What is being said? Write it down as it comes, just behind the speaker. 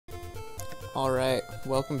Alright,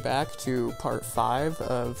 welcome back to part 5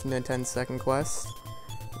 of Ninten's second quest.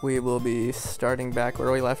 We will be starting back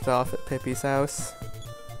where we left off at Pippi's house.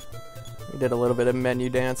 We did a little bit of menu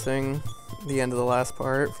dancing the end of the last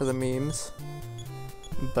part for the memes.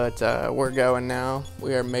 But we're going now.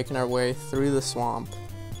 We are making our way through the swamp.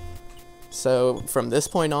 So from this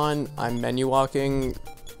point on, I'm menu walking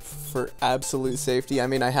for absolute safety. I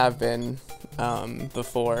mean, I have been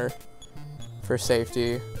before for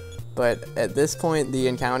safety. But at this point, the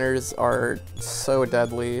encounters are so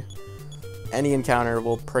deadly. Any encounter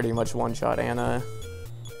will pretty much one-shot Anna.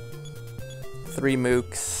 3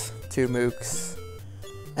 mooks, 2 mooks,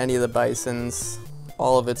 any of the bisons,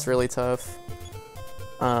 all of it's really tough.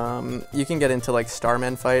 You can get into like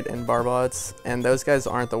Starman fight and Barbots, and those guys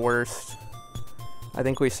aren't the worst. I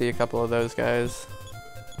think we see a couple of those guys.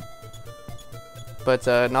 But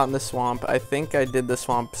not in the swamp. I think I did the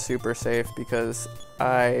swamp super safe because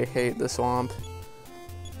I hate the swamp.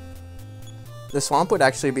 The swamp would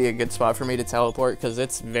actually be a good spot for me to teleport because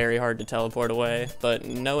it's very hard to teleport away, but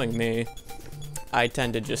knowing me, I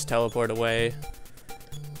tend to just teleport away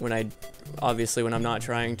when obviously when I'm not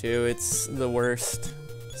trying to. It's the worst.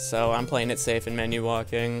 So I'm playing it safe in menu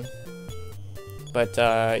walking. But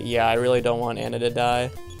yeah, I really don't want Anna to die.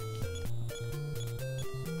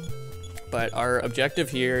 But our objective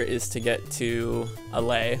here is to get to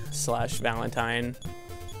Allay/Valentine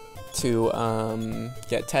to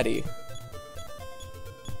get Teddy.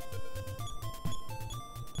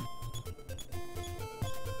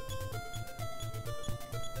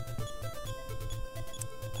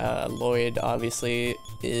 Lloyd obviously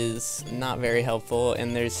is not very helpful,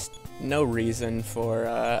 and there's no reason for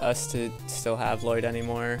us to still have Lloyd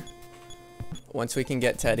anymore. Once we can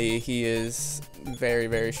get Teddy, he is very,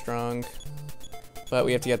 very strong. But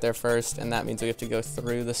we have to get there first, and that means we have to go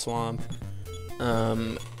through the swamp.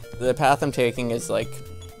 The path I'm taking is like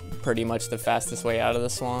pretty much the fastest way out of the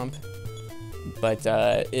swamp. But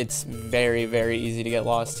it's very, very easy to get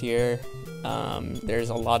lost here. There's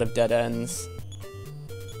a lot of dead ends.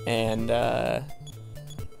 And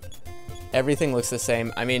everything looks the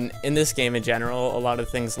same. I mean, in this game in general, a lot of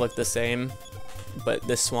things look the same. But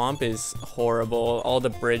the swamp is horrible. All the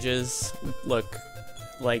bridges look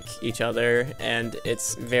like each other, and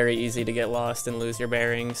it's very easy to get lost and lose your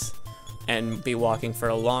bearings and be walking for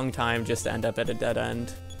a long time just to end up at a dead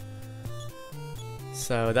end.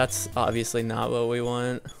 So that's obviously not what we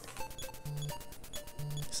want.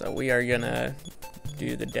 So we are gonna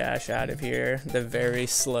do the dash out of here, the very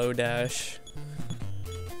slow dash,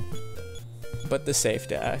 but the safe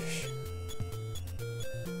dash.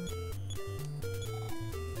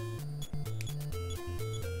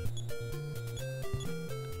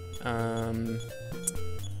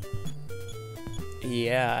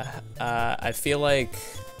 Yeah, I feel like...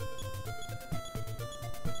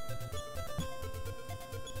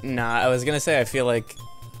 Nah, I was gonna say I feel like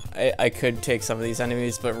I could take some of these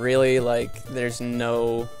enemies, but really, like, there's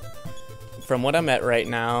no... From what I'm at right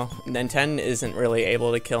now, Ninten isn't really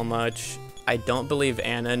able to kill much. I don't believe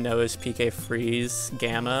Anna knows PK Freeze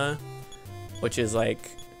Gamma, which is,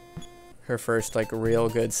 like, her first, like, real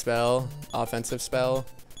good spell, offensive spell.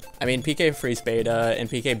 I mean, PK Freeze Beta and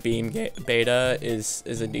PK Beam Beta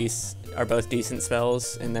are both decent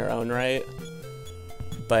spells in their own right,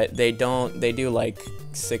 but they do like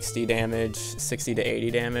 60 damage, 60 to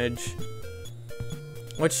 80 damage,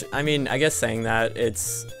 which, I mean, I guess saying that, it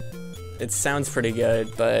sounds pretty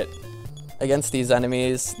good, but against these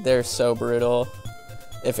enemies, they're so brutal.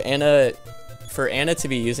 For Anna to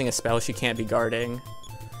be using a spell, she can't be guarding,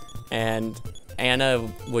 and Anna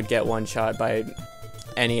would get one shot by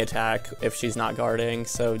any attack if she's not guarding,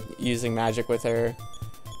 so using magic with her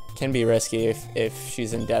can be risky if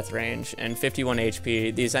she's in death range. And 51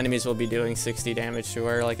 HP, these enemies will be doing 60 damage to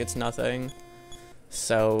her like it's nothing.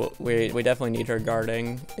 So we definitely need her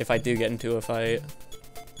guarding if I do get into a fight.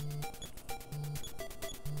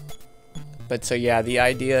 But so yeah, the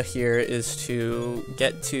idea here is to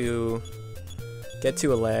get to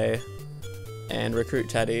Allay and recruit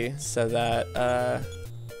Teddy so that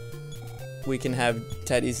we can have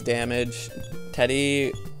Teddy's damage.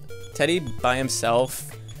 Teddy by himself,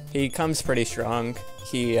 he comes pretty strong.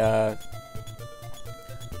 He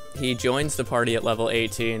joins the party at level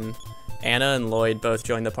 18. Anna and Lloyd both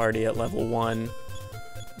join the party at level 1.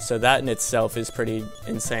 So that in itself is pretty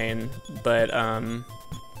insane. But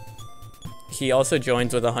he also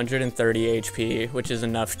joins with 130 HP, which is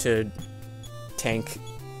enough to tank.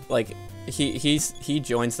 Like, he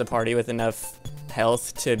joins the party with enough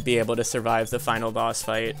health to be able to survive the final boss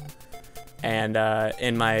fight. And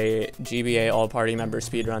in my GBA all party member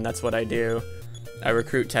speedrun, that's what I do. I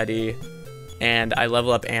recruit Teddy, and I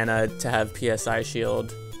level up Anna to have PSI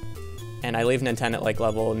shield, and I leave Ninten at like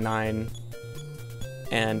level 9,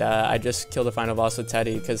 and I just kill the final boss with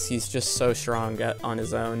Teddy because he's just so strong on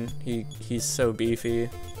his own. He's so beefy.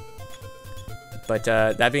 But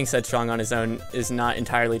that being said, strong on his own is not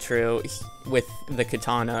entirely true. With the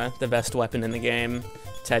Katana, the best weapon in the game,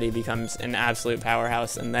 Teddy becomes an absolute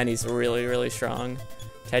powerhouse, and then he's really, really strong.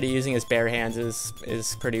 Teddy using his bare hands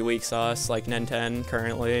is pretty weak sauce, like Ninten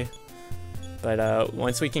currently. But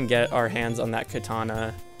once we can get our hands on that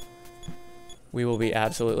Katana, we will be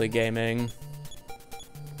absolutely gaming.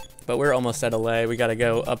 But we're almost at a lay. We gotta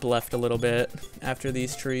go up left a little bit after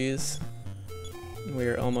these trees.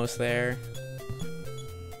 We're almost there.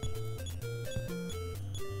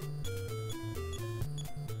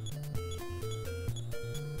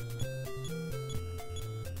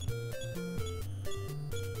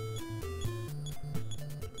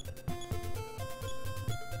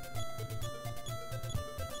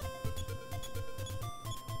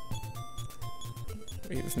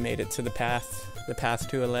 We've made it to the path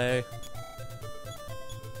to LA.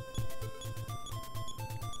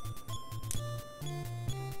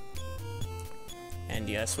 And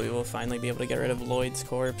yes, we will finally be able to get rid of Lloyd's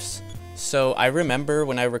corpse. So I remember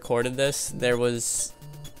when I recorded this, there was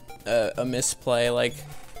a misplay, like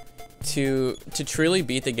to truly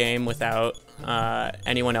beat the game without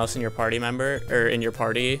anyone else in your party member, or in your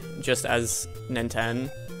party, just as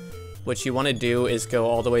Ninten. What you want to do is go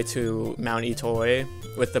all the way to Mount Itoy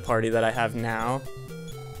with the party that I have now,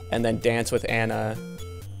 and then dance with Anna.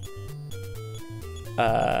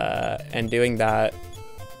 And doing that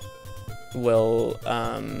will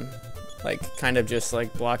like kind of just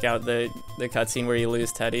like block out the cutscene where you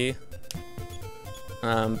lose Teddy.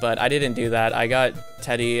 But I didn't do that. I got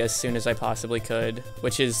Teddy as soon as I possibly could,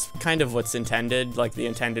 which is kind of what's intended, like the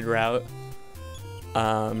intended route.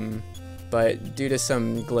 But due to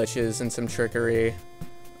some glitches and some trickery,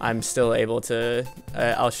 I'm still able to,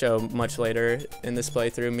 I'll show much later in this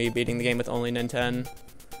playthrough, me beating the game with only Ninten.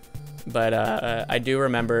 But I do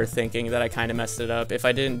remember thinking that I kind of messed it up. If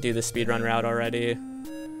I didn't do the speedrun route already,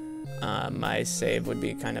 my save would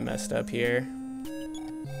be kind of messed up here.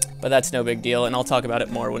 But that's no big deal, and I'll talk about it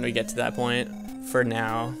more when we get to that point. For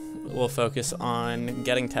now, we'll focus on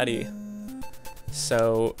getting Teddy.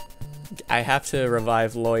 So I have to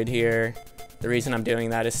revive Lloyd here. The reason I'm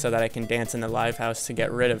doing that is so that I can dance in the live house to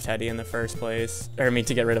get rid of Teddy in the first place. Or I mean,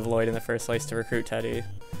 to get rid of Lloyd in the first place to recruit Teddy.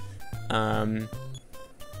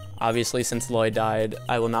 Obviously, since Lloyd died,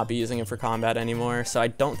 I will not be using him for combat anymore, so I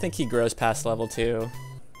don't think he grows past level 2.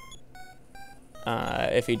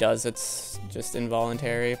 If he does, it's just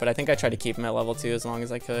involuntary, but I think I tried to keep him at level 2 as long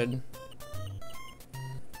as I could.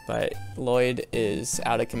 But Lloyd is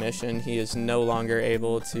out of commission. He is no longer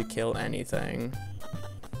able to kill anything.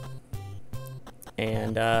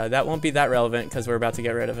 And that won't be that relevant because we're about to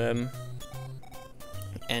get rid of him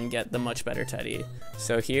and get the much better Teddy.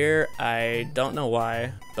 So here, I don't know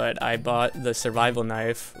why, but I bought the survival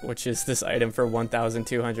knife, which is this item for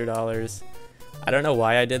 $1,200. I don't know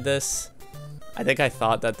why I did this. I think I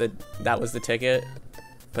thought that that was the ticket,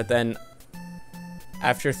 but then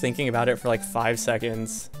after thinking about it for like 5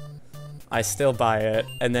 seconds, I still buy it,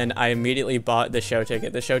 and then I immediately bought the show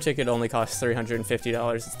ticket. The show ticket only costs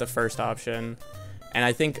 $350. It's the first option. And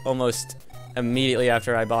I think almost immediately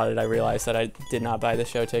after I bought it, I realized that I did not buy the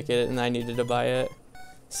show ticket and I needed to buy it.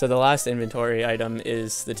 So the last inventory item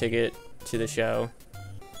is the ticket to the show.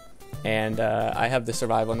 And I have the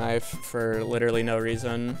survival knife for literally no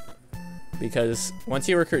reason. Because once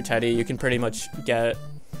you recruit Teddy, you can pretty much get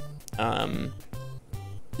the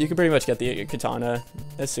Katana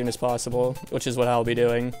as soon as possible, which is what I'll be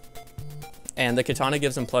doing. And the Katana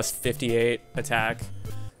gives him plus 58 attack.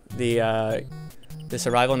 The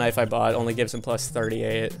survival knife I bought only gives him plus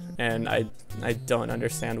 38, and I don't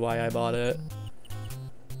understand why I bought it.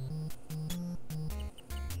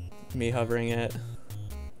 Me hovering it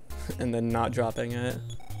and then not dropping it.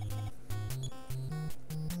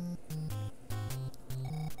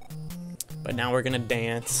 But now we're gonna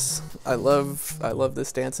dance. I love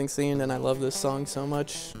this dancing scene, and I love this song so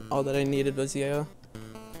much. All that I needed was you.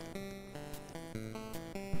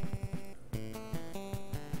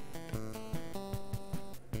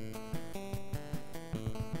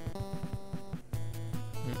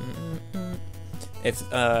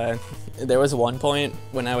 If there was one point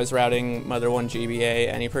when I was routing Mother 1 GBA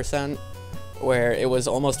any percent where it was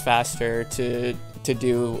almost faster to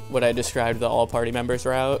do what I described the all party members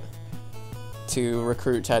route, to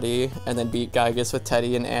recruit Teddy and then beat Gygus with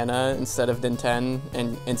Teddy and Anna instead of Ninten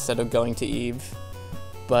and instead of going to Eve.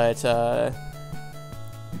 But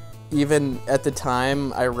even at the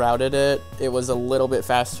time I routed it, it was a little bit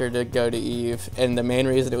faster to go to Eve, and the main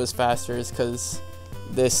reason it was faster is because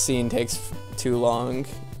this scene takes too long,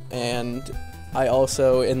 and I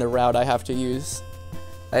also, in the route, I have to use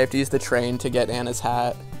the train to get Anna's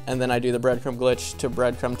hat, and then I do the breadcrumb glitch to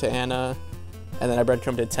breadcrumb to Anna, and then I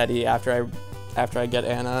breadcrumb to Teddy after I get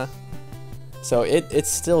Anna. So it's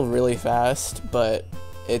still really fast, but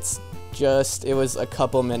it was a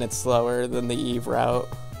couple minutes slower than the Eve route.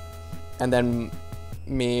 And then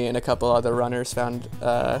me and a couple other runners found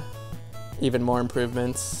even more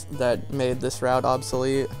improvements that made this route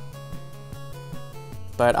obsolete.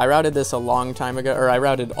 But I routed this a long time ago, or I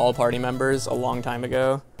routed all party members a long time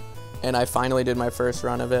ago, and I finally did my first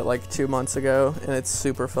run of it like 2 months ago, and it's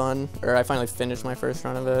super fun. Or I finally finished my first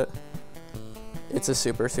run of it. It's a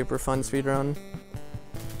super fun speedrun.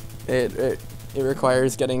 It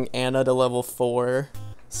requires getting Anna to level 4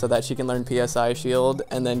 so that she can learn PSI Shield,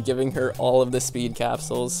 and then giving her all of the speed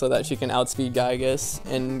capsules so that she can outspeed Gygus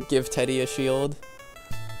and give Teddy a shield.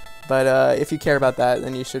 But if you care about that,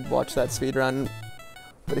 then you should watch that speedrun.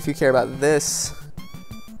 But if you care about this,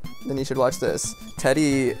 then you should watch this.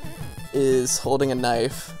 Teddy is holding a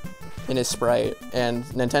knife in his sprite, and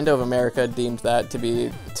Nintendo of America deemed that to be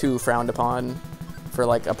too frowned upon for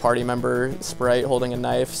like a party member sprite holding a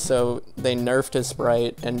knife, so they nerfed his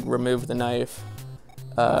sprite and removed the knife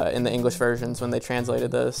in the English versions when they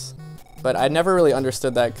translated this. But I never really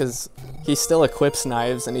understood that, because he still equips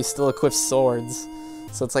knives and he still equips swords,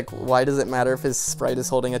 so it's like, why does it matter if his sprite is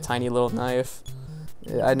holding a tiny little knife?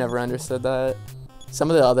 I never understood that. Some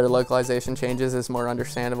of the other localization changes is more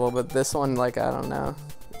understandable, but this one, like, I don't know.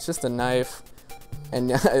 It's just a knife,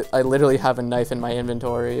 and I literally have a knife in my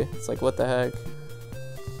inventory. It's like, what the heck?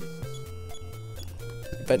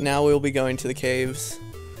 But now we'll be going to the caves,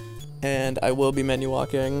 and I will be menu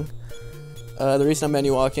walking. The reason I'm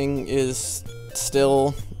menu walking is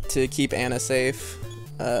still to keep Anna safe.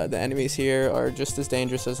 The enemies here are just as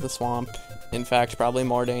dangerous as the swamp. In fact, probably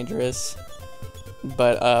more dangerous.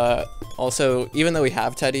 But also, even though we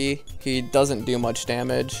have Teddy, he doesn't do much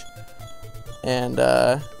damage. And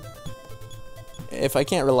if I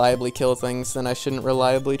can't reliably kill things, then I shouldn't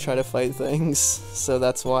reliably try to fight things. So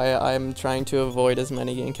that's why I'm trying to avoid as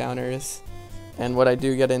many encounters. And what I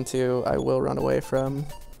do get into, I will run away from.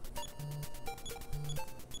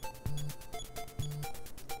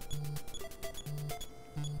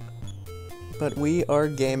 But we are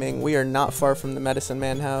gaming. We are not far from the Medicine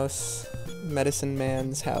Man's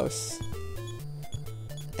house.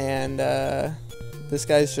 And this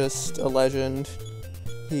guy's just a legend.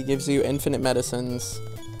 He gives you infinite medicines,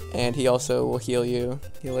 and he also will heal you.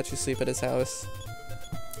 He'll let you sleep at his house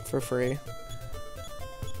for free.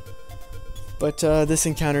 But this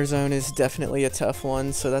encounter zone is definitely a tough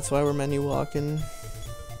one, so that's why we're menu walking.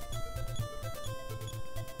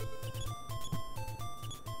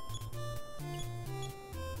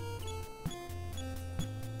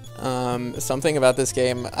 Something about this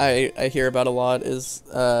game I hear about a lot is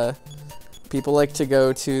people like to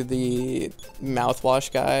go to the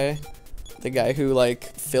mouthwash guy, the guy who like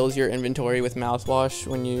fills your inventory with mouthwash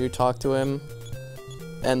when you talk to him,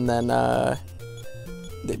 and then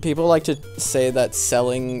people like to say that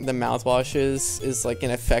selling the mouthwashes is like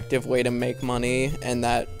an effective way to make money, and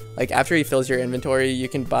that like after he fills your inventory you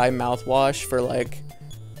can buy mouthwash for like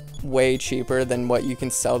way cheaper than what you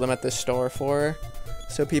can sell them at the store for.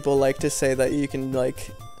 So people like to say that you can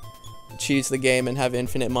like cheese the game and have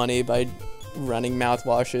infinite money by running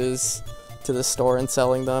mouthwashes to the store and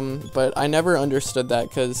selling them, but I never understood that,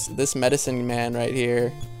 because this medicine man right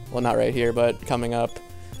here, well not right here but coming up,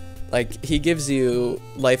 like he gives you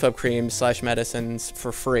life up creams / medicines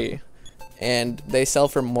for free, and they sell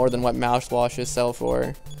for more than what mouthwashes sell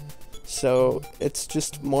for. So it's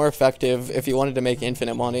just more effective if you wanted to make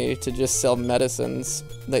infinite money to just sell medicines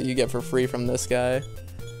that you get for free from this guy.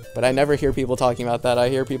 But I never hear people talking about that. I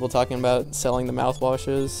hear people talking about selling the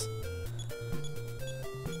mouthwashes.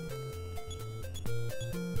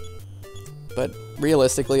 But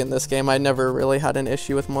realistically in this game, I never really had an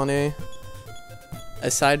issue with money.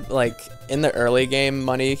 Aside, like, in the early game,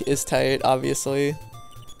 money is tight, obviously.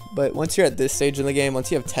 But once you're at this stage in the game,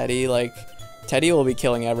 once you have Teddy, like, Teddy will be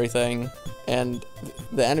killing everything. And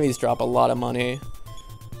the enemies drop a lot of money.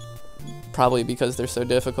 Probably because they're so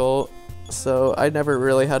difficult. So I never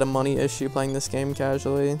really had a money issue playing this game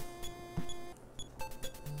casually.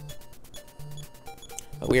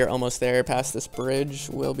 But we are almost there. Past this bridge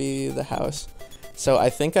will be the house. So I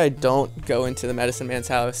think I don't go into the Medicine Man's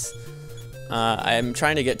house. I'm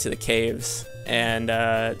trying to get to the caves. And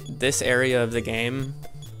this area of the game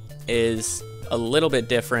is a little bit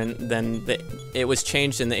different than it was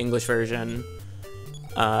changed in the English version,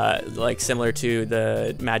 like similar to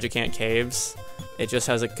the Magic Ant Caves. It just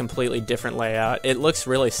has a completely different layout. It looks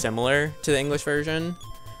really similar to the English version,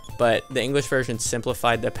 but the English version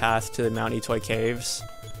simplified the path to the Mount Etoy Caves.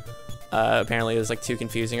 Apparently it was like too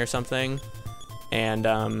confusing or something,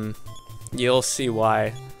 and you'll see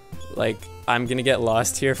why. Like, I'm gonna get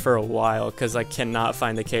lost here for a while because I cannot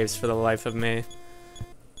find the caves for the life of me.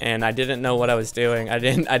 And I didn't know what I was doing. I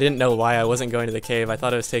didn't know why I wasn't going to the cave. I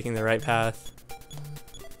thought I was taking the right path.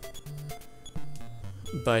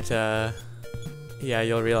 But yeah,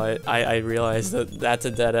 you'll realize I realized that that's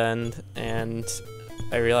a dead end, and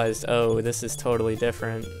I realized, oh, this is totally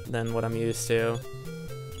different than what I'm used to.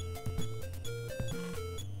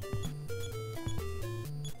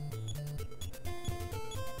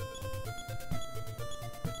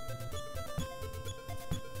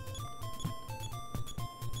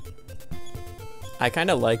 I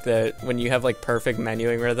kind of like that when you have like perfect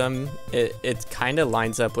menuing rhythm, it kind of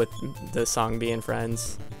lines up with the song Being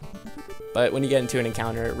Friends. But when you get into an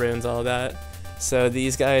encounter, it ruins all of that. So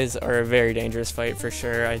these guys are a very dangerous fight for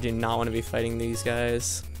sure. I do not want to be fighting these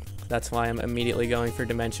guys. That's why I'm immediately going for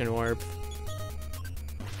Dimension Warp.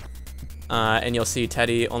 And you'll see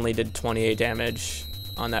Teddy only did 28 damage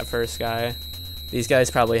on that first guy. These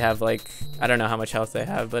guys probably have like, I don't know how much health they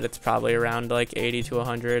have, but it's probably around like 80 to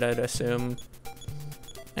 100, I'd assume.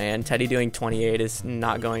 And Teddy doing 28 is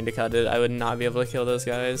not going to cut it. I would not be able to kill those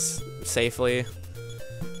guys safely.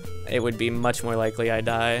 It would be much more likely I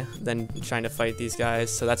die than trying to fight these guys,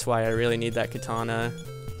 so that's why I really need that katana.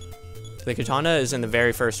 The katana is in the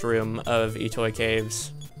very first room of Etoy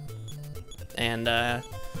Caves, and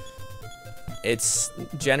it's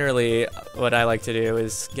generally what I like to do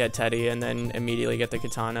is get Teddy and then immediately get the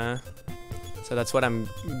katana. So that's what I'm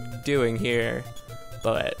doing here,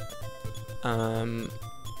 but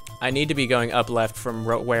I need to be going up left from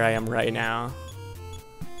where I am right now.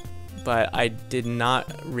 But I did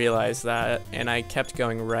not realize that, and I kept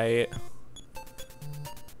going right.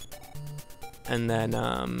 And then,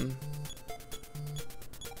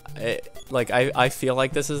 I feel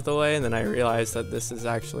like this is the way, and then I realized that this is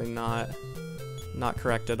actually not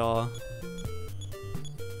correct at all.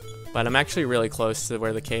 But I'm actually really close to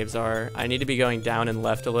where the caves are. I need to be going down and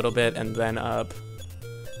left a little bit, and then up.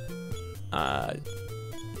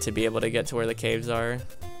 To be able to get to where the caves are.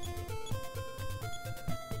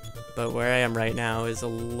 But where I am right now is a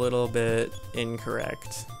little bit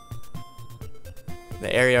incorrect.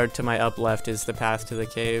 The area to my up left is the path to the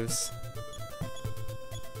caves.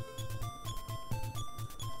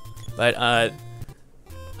 But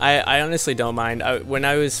I honestly don't mind. When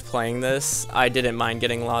I was playing this, I didn't mind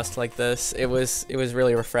getting lost like this. It was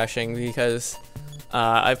really refreshing because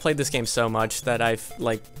I've played this game so much that I've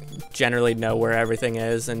like generally know where everything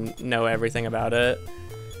is and know everything about it,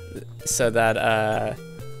 so that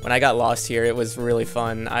when I got lost here, it was really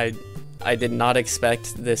fun. I did not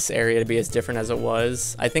expect this area to be as different as it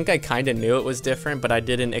was. I think I kind of knew it was different, but I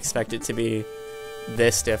didn't expect it to be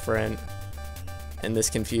this different and this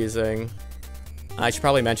confusing. I should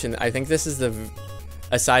probably mention, I think this is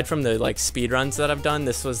aside from the like speedruns that I've done,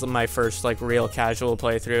 this was my first like real casual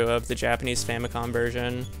playthrough of the Japanese Famicom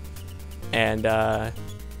version. And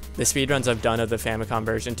the speedruns I've done of the Famicom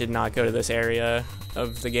version did not go to this area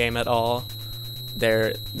of the game at all.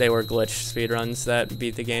 They were glitched speedruns that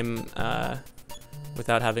beat the game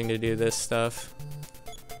without having to do this stuff.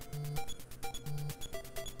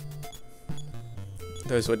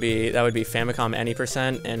 That would be Famicom Any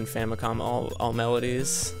Percent and Famicom All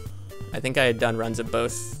Melodies. I think I had done runs of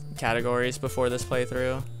both categories before this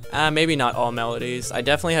playthrough. Maybe not All Melodies. I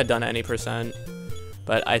definitely had done Any Percent,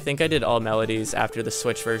 but I think I did All Melodies after the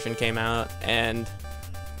Switch version came out, and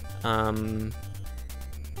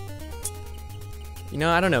you know,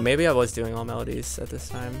 I don't know, maybe I was doing All Melodies at this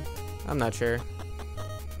time. I'm not sure.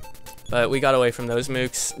 But we got away from those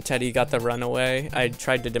mooks. Teddy got the runaway. I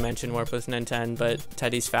tried to Dimension Warp with Ninten, but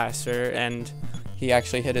Teddy's faster, and he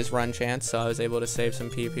actually hit his run chance, so I was able to save some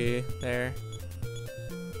PP there.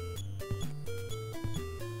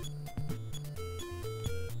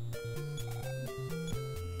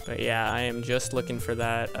 But yeah, I am just looking for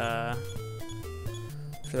that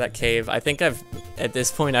cave. I think at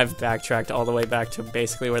this point I've backtracked all the way back to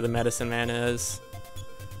basically where the Medicine Man is.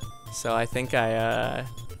 So I think I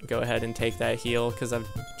go ahead and take that heal because I've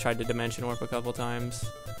tried to Dimension Warp a couple times.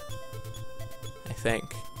 I think.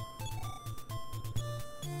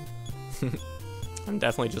 I'm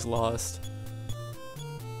definitely just lost.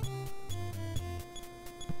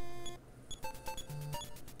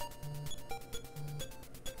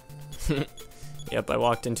 Yep, I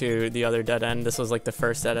walked into the other dead end. This was like the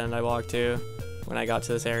first dead end I walked to when I got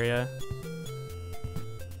to this area.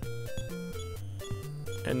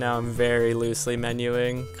 And now I'm very loosely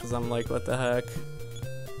menuing because I'm like, what the heck?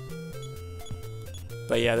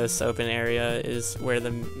 But yeah, this open area is where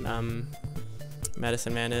the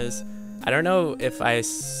medicine man is. I don't know if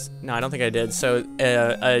no, I don't think I did. So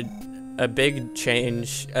a big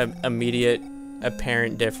change, immediate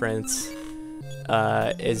apparent difference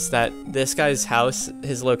is that this guy's house,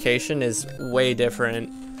 his location is way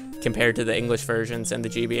different compared to the English versions and the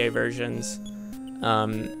GBA versions.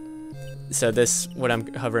 So this, what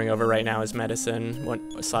I'm hovering over right now, is medicine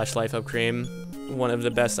 / life up cream, one of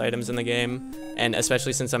the best items in the game, and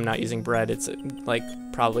especially since I'm not using bread, it's like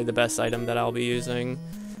probably the best item that I'll be using,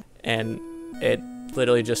 and it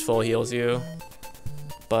literally just full heals you,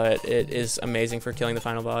 but it is amazing for killing the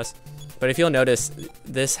final boss. But if you'll notice,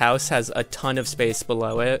 this house has a ton of space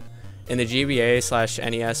below it. In the GBA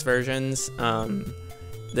 / NES versions,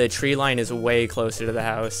 the tree line is way closer to the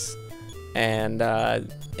house, and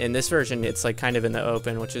in this version it's like kind of in the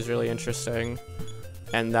open, which is really interesting.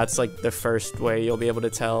 And that's like the first way you'll be able to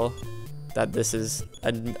tell that this is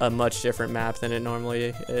a much different map than it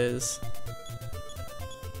normally is.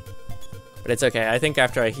 But it's okay. I think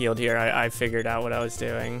after I healed here, I figured out what I was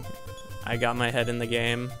doing. I got my head in the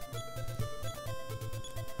game.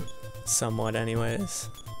 Somewhat anyways.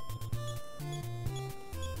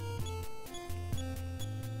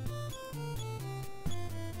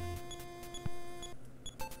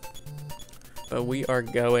 But we are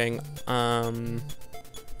going,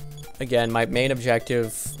 again, my main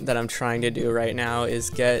objective that I'm trying to do right now is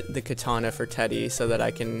get the katana for Teddy so that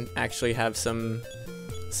I can actually have some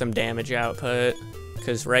damage output.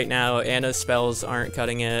 Because right now, Anna's spells aren't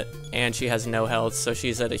cutting it, and she has no health, so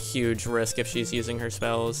she's at a huge risk if she's using her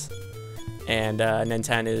spells. And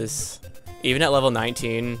Ninten is, even at level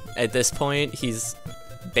 19, at this point, he's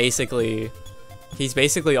basically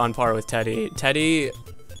on par with Teddy.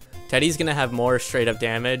 Teddy's gonna have more straight up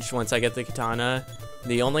damage once I get the katana.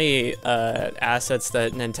 The only assets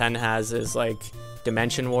that Ninten has is like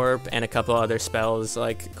Dimension Warp and a couple other spells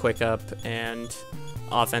like Quick Up and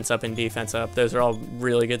Offense Up and Defense Up. Those are all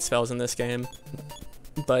really good spells in this game.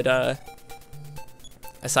 But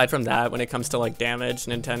aside from that, when it comes to like damage,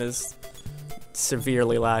 Ninten is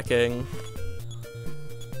severely lacking.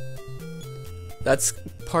 That's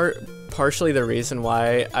partially the reason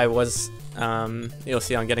why I was, you'll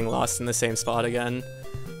see I'm getting lost in the same spot again.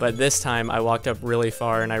 But this time I walked up really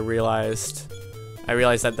far and I realized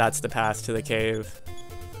that that's the path to the cave.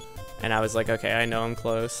 And I was like, okay, I know I'm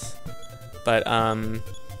close. But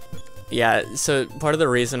yeah, so part of the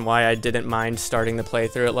reason why I didn't mind starting the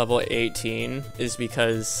playthrough at level 18 is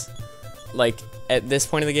because, like, at this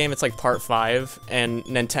point of the game, it's like part 5, and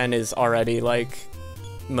Ninten is already like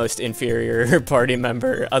most inferior party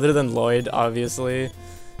member, other than Lloyd, obviously.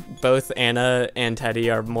 Both Anna and Teddy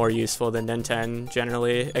are more useful than Ninten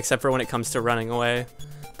generally, except for when it comes to running away.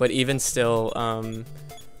 But even still,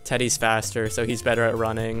 Teddy's faster, so he's better at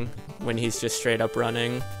running when he's just straight up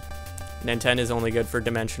running. Ninten is only good for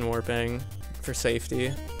dimension warping, for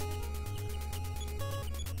safety.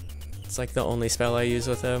 It's like the only spell I use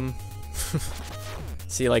with him.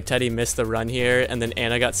 See, like, Teddy missed the run here, and then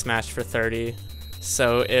Anna got smashed for 30.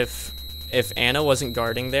 So if Anna wasn't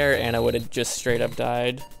guarding there, Anna would have just straight up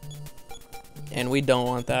died. And we don't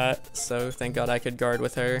want that, so thank God I could guard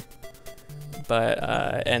with her. But,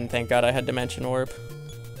 and thank God I had Dimension Warp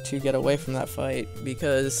to get away from that fight,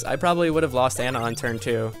 because I probably would have lost Anna on turn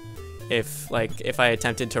 2. If I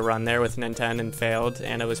attempted to run there with Ninten and failed,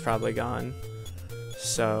 Anna was probably gone.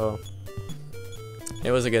 So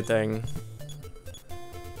it was a good thing.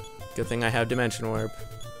 Good thing I have Dimension Warp.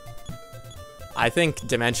 I think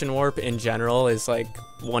Dimension Warp in general is like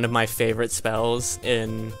one of my favorite spells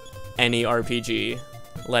in any RPG,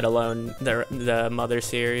 let alone the Mother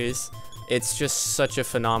series. It's just such a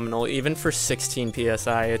phenomenal, even for 16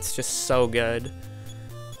 PSI, it's just so good.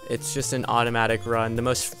 It's just an automatic run. The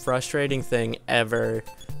most frustrating thing ever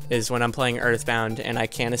is when I'm playing Earthbound and I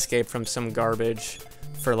can't escape from some garbage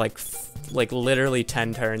for like literally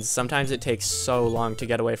 10 turns. Sometimes it takes so long to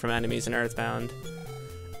get away from enemies in Earthbound,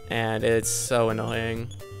 and it's so annoying.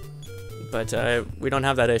 But we don't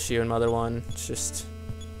have that issue in Mother 1. It's just...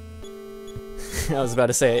 I was about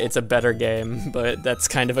to say it's a better game, but that's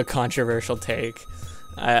kind of a controversial take.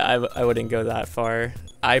 I wouldn't go that far.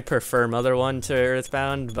 I prefer Mother 1 to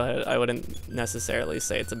Earthbound, but I wouldn't necessarily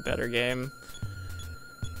say it's a better game.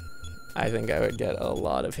 I think I would get a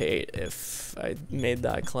lot of hate if I made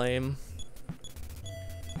that claim.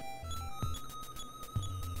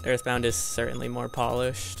 Earthbound is certainly more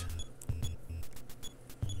polished.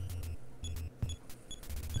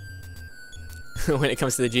 when it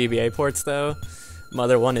comes to the GBA ports, though.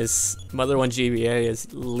 Mother 1 GBA is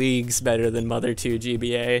leagues better than Mother 2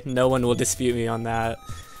 GBA. No one will dispute me on that.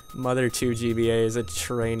 Mother 2 GBA is a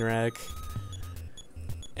train wreck.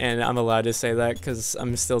 And I'm allowed to say that because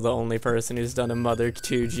I'm still the only person who's done a Mother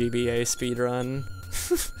 2 GBA speedrun.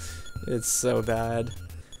 It's so bad.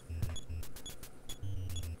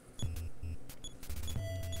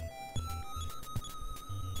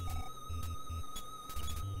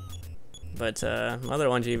 But Mother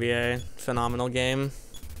 1 GBA, phenomenal game.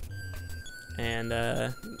 And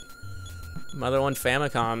Mother 1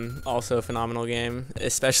 Famicom, also a phenomenal game,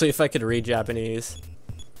 especially if I could read Japanese.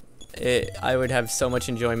 I would have so much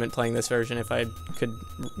enjoyment playing this version if I could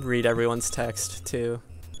read everyone's text too.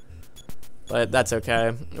 But that's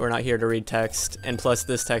okay, we're not here to read text. And plus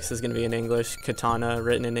this text is going to be in English, Katana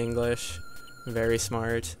written in English. Very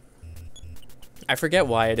smart. I forget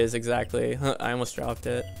why it is exactly, I almost dropped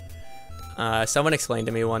it. Someone explained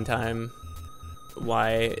to me one time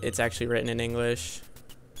why it's actually written in English.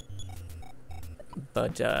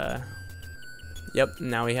 But, yep,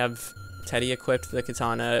 now we have Teddy equipped the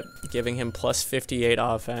katana, giving him plus 58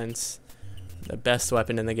 offense. The best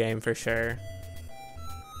weapon in the game for sure.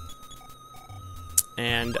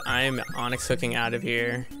 And I'm Onyx hooking out of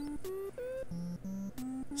here.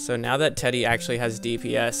 So now that Teddy actually has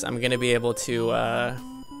DPS, I'm going to be able to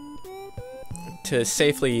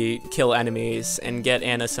safely kill enemies and get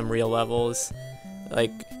Anna some real levels.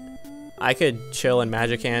 Like, I could chill in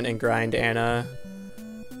Magic Ant and grind Anna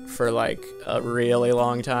for like a really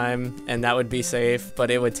long time, and that would be safe,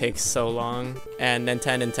 but it would take so long, and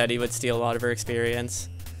Ninten and Teddy would steal a lot of her experience.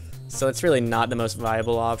 So it's really not the most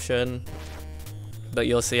viable option. But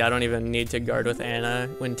you'll see I don't even need to guard with Anna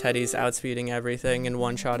when Teddy's outspeeding everything and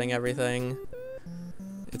one-shotting everything.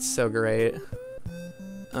 It's so great.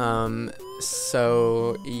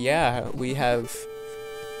 So yeah, we have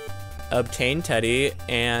obtained Teddy,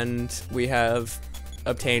 and we have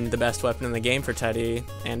obtained the best weapon in the game for Teddy,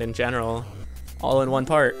 and in general, all in one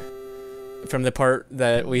part, from the part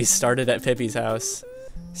that we started at Pippi's house.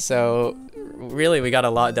 So really, we got a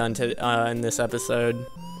lot done in this episode.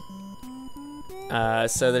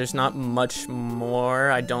 So there's not much more,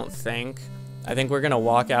 I don't think. I think we're gonna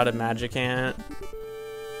walk out of Magic Ant.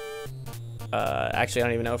 Actually, I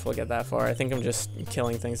don't even know if we'll get that far. I think I'm just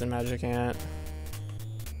killing things in Magic Ant.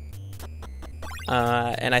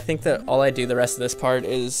 And I think that all I do the rest of this part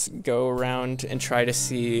is go around and try to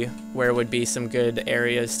see where would be some good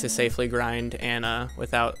areas to safely grind Anna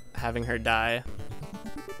without having her die.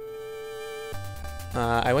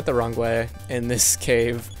 I went the wrong way in this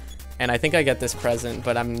cave, and I think I get this present,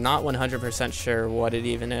 but I'm not 100% sure what it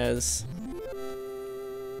even is.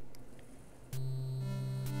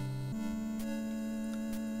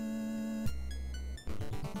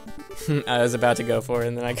 I was about to go for it,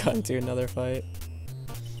 and then I got into another fight.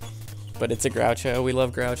 But it's a Groucho. We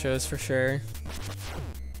love Grouchos for sure.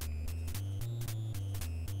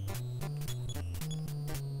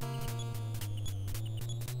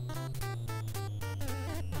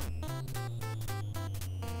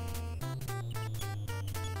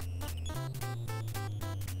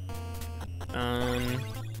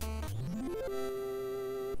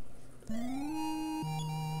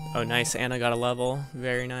 Oh, nice. Anna got a level.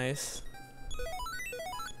 Very nice.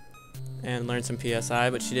 And learned some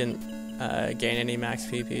PSI, but she didn't gain any max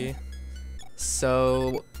PP.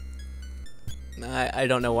 So I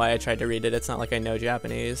don't know why I tried to read it. It's not like I know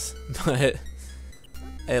Japanese, but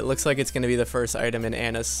it looks like it's going to be the first item in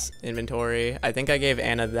Anna's inventory. I think I gave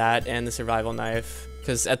Anna that and the survival knife,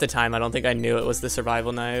 because at the time I don't think I knew it was the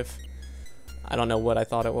survival knife. I don't know what I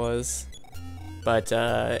thought it was. But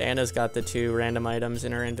Anna's got the 2 random items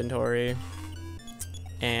in her inventory.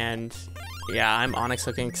 And yeah, I'm Onyx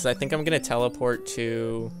hooking because I think I'm going to teleport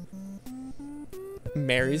to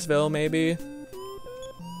Marysville, maybe.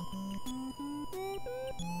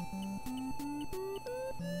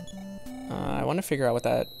 I want to figure out what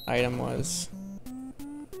that item was.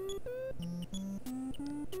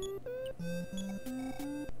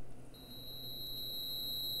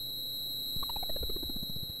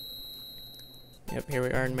 Yep, here we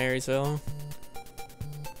are in Marysville.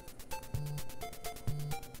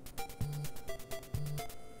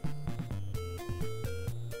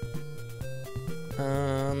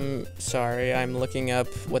 Sorry, I'm looking up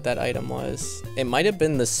what that item was. It might have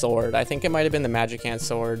been the sword. I think it might have been the Magic Ant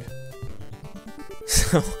sword.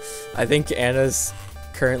 So, I think Anna's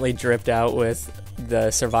currently dripped out with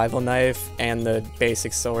the survival knife and the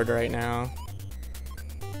basic sword right now.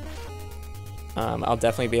 I'll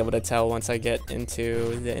definitely be able to tell once I get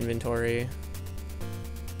into the inventory.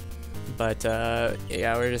 But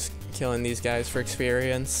yeah, we're just killing these guys for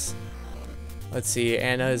experience. Let's see,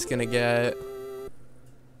 Anna is gonna get,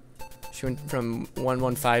 she went from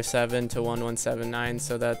 1157 to 1179,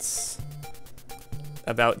 so that's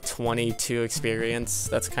about 22 experience.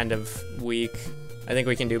 That's kind of weak. I think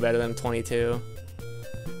we can do better than 22.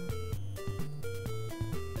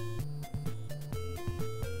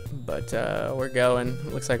 But we're going.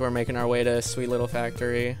 Looks like we're making our way to Sweet Little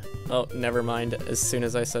Factory. Oh, never mind. As soon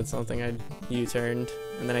as I said something, I U-turned,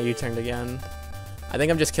 and then I U-turned again. I think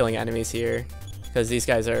I'm just killing enemies here, because these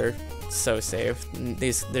guys are so safe.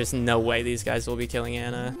 There's no way these guys will be killing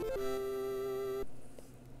Anna.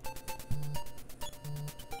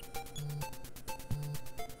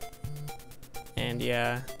 And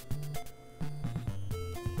yeah.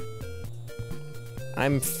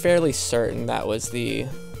 I'm fairly certain that was the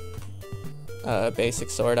basic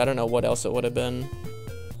sword. I don't know what else it would have been.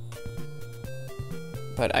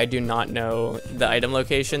 But I do not know the item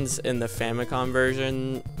locations in the Famicom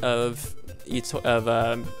version of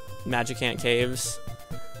Magic Ant Caves.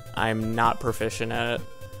 I'm not proficient at.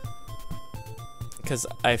 Because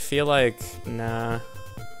I feel like, nah.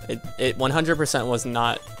 It 100% was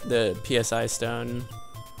not the PSI stone.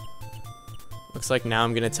 Looks like now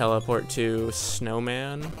I'm gonna teleport to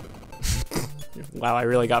Snowman. Wow, I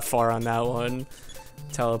really got far on that one.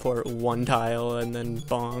 Teleport one tile and then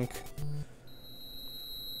bonk.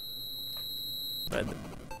 But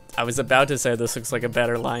I was about to say this looks like a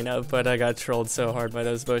better lineup, but I got trolled so hard by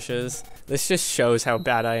those bushes. This just shows how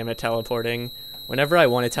bad I am at teleporting. Whenever I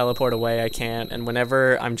want to teleport away, I can't, and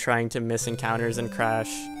whenever I'm trying to miss encounters and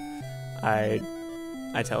crash, I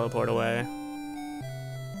teleport away.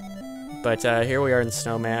 But here we are in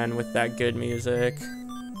Snowman with that good music.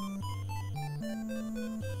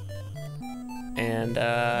 And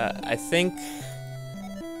I think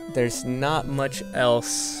there's not much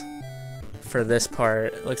else for this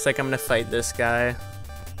part. Looks like I'm gonna fight this guy,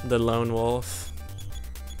 the Lone Wolf.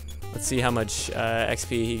 Let's see how much XP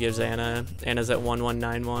he gives Anna. Anna's at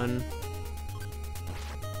 1191.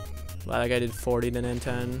 Wow, that guy did 40 to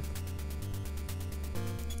Ninten.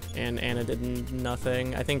 And Anna did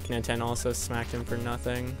nothing. I think Ninten also smacked him for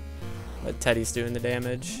nothing. But Teddy's doing the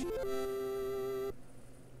damage.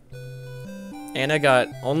 Anna got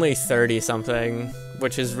only 30 something,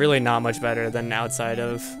 which is really not much better than outside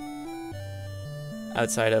of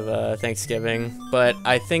Thanksgiving. But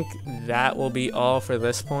I think that will be all for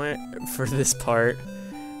this part.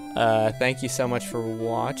 Thank you so much for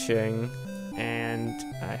watching, and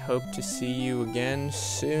I hope to see you again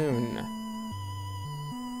soon.